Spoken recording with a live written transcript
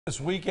This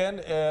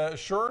weekend,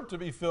 sure to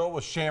be filled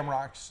with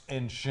shamrocks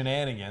and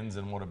shenanigans,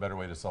 and what a better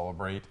way to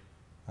celebrate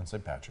on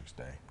St. Patrick's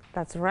Day.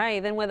 That's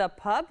right. Then with a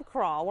pub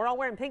crawl. We're all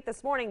wearing pink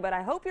this morning, but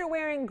I hope you're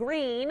wearing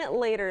green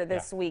later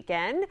this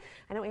weekend.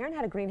 I know Aaron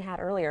had a green hat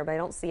earlier, but I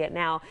don't see it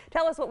now.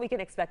 Tell us what we can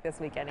expect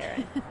this weekend,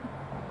 Aaron.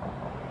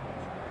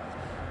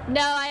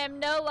 No, I am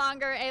no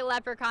longer a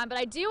leprechaun, but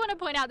I do want to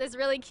point out this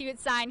really cute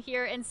sign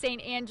here in St.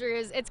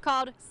 Andrews. It's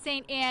called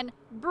St. Anne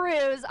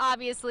Brews,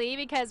 obviously,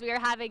 because we are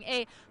having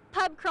a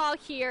pub crawl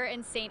here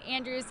in St.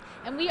 Andrews,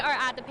 and we are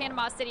at the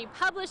Panama City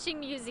Publishing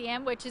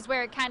Museum, which is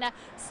where it kind of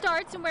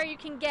starts and where you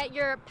can get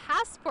your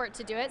passport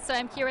to do it. So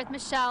I'm here with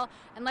Michelle,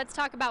 and let's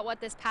talk about what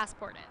this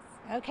passport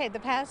is. Okay, the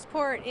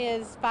passport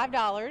is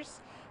 $5,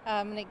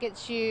 and it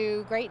gets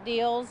you great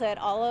deals at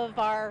all of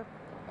our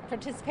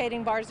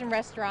participating bars and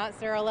restaurants.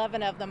 There are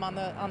 11 of them on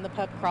the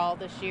pub crawl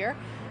this year,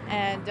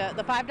 and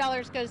the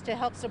 $5 goes to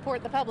help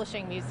support the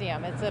Publishing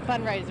Museum. It's a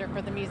fundraiser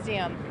for the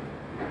museum.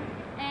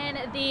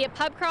 And the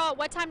pub crawl,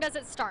 what time does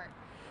it start?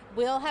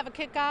 We'll have a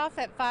kickoff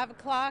at 5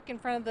 o'clock in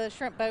front of the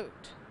Shrimp Boat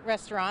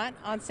restaurant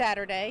on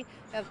Saturday.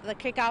 The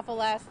kickoff will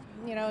last,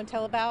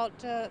 until about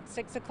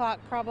 6 o'clock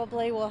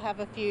probably. We'll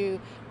have a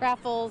few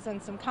raffles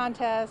and some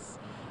contests.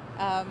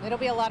 It'll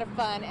be a lot of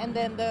fun. And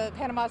then the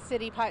Panama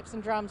City Pipes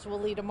and Drums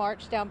will lead a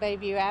march down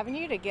Bayview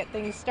Avenue to get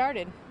things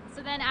started.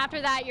 So then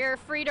after that, you're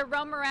free to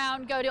roam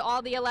around, go to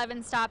all the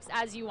 11 stops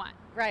as you want.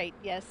 Right,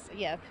 yes,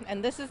 yeah.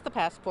 And this is the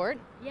passport.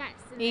 Yes.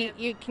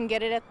 You can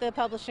get it at the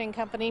Publishing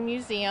Company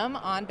Museum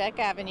on Beck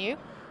Avenue.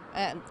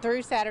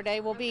 Through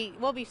Saturday, we'll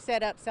be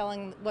set up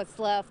selling what's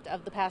left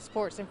of the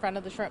passports in front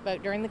of the Shrimp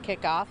Boat during the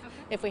kickoff,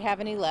 if we have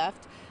any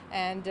left.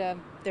 And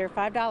they're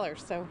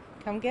 $5, so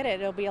come get it.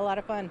 It'll be a lot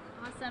of fun.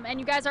 Awesome. And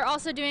you guys are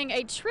also doing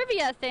a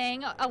trivia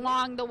thing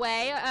along the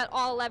way at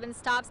all 11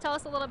 stops. Tell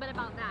us a little bit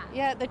about that.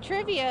 Yeah, the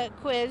trivia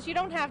quiz, you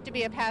don't have to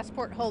be a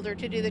passport holder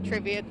to do the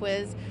trivia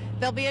quiz.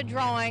 There'll be a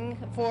drawing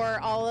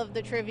for all of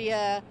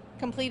the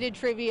completed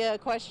trivia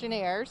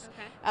questionnaires.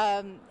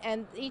 Okay.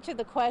 And each of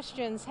the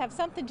questions have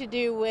something to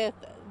do with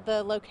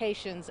the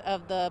locations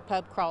of the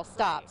pub crawl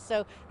stops.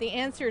 So the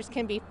answers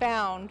can be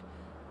found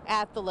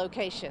at the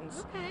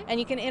locations. Okay. And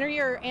you can enter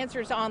your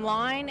answers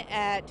online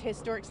at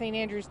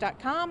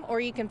historicstandrews.com, or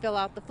you can fill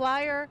out the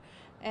flyer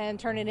and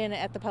turn it in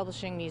at the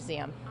Publishing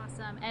Museum.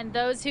 Awesome. And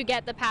those who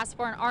get the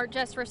passport aren't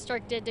just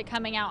restricted to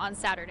coming out on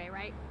Saturday,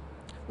 right?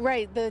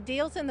 Right. The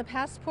deals in the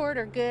passport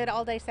are good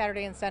all day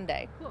Saturday and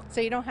Sunday. Cool. So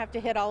you don't have to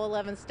hit all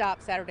 11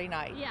 stops Saturday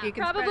night. Yeah, you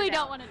can probably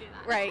don't want to do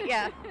that. Right,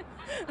 yeah.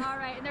 All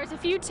right, and there's a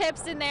few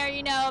tips in there,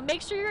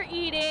 make sure you're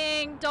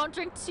eating, don't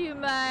drink too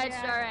much.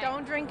 Yeah, all right.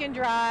 Don't drink and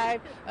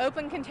drive.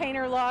 Open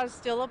container laws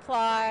still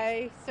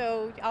apply,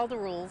 so all the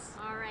rules.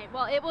 All right,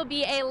 well, it will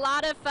be a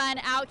lot of fun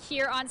out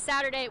here on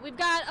Saturday. We've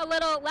got a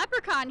little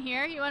leprechaun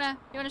here. You wanna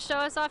show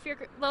us off your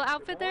little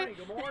outfit there?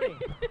 Good morning.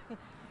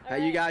 How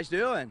right. you guys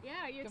doing? Yeah,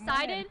 are you Good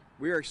excited? morning.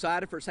 We are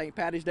excited for St.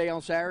 Patty's Day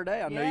on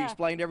Saturday. I know you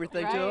explained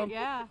everything to them.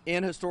 Yeah.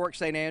 In historic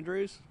St.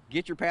 Andrews.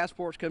 Get your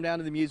passports, come down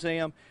to the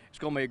museum. It's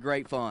going to be a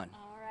great fun.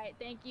 All right,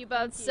 thank you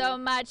both so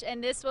much.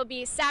 And this will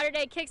be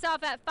Saturday, kicks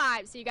off at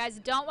 5, so you guys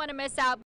don't want to miss out.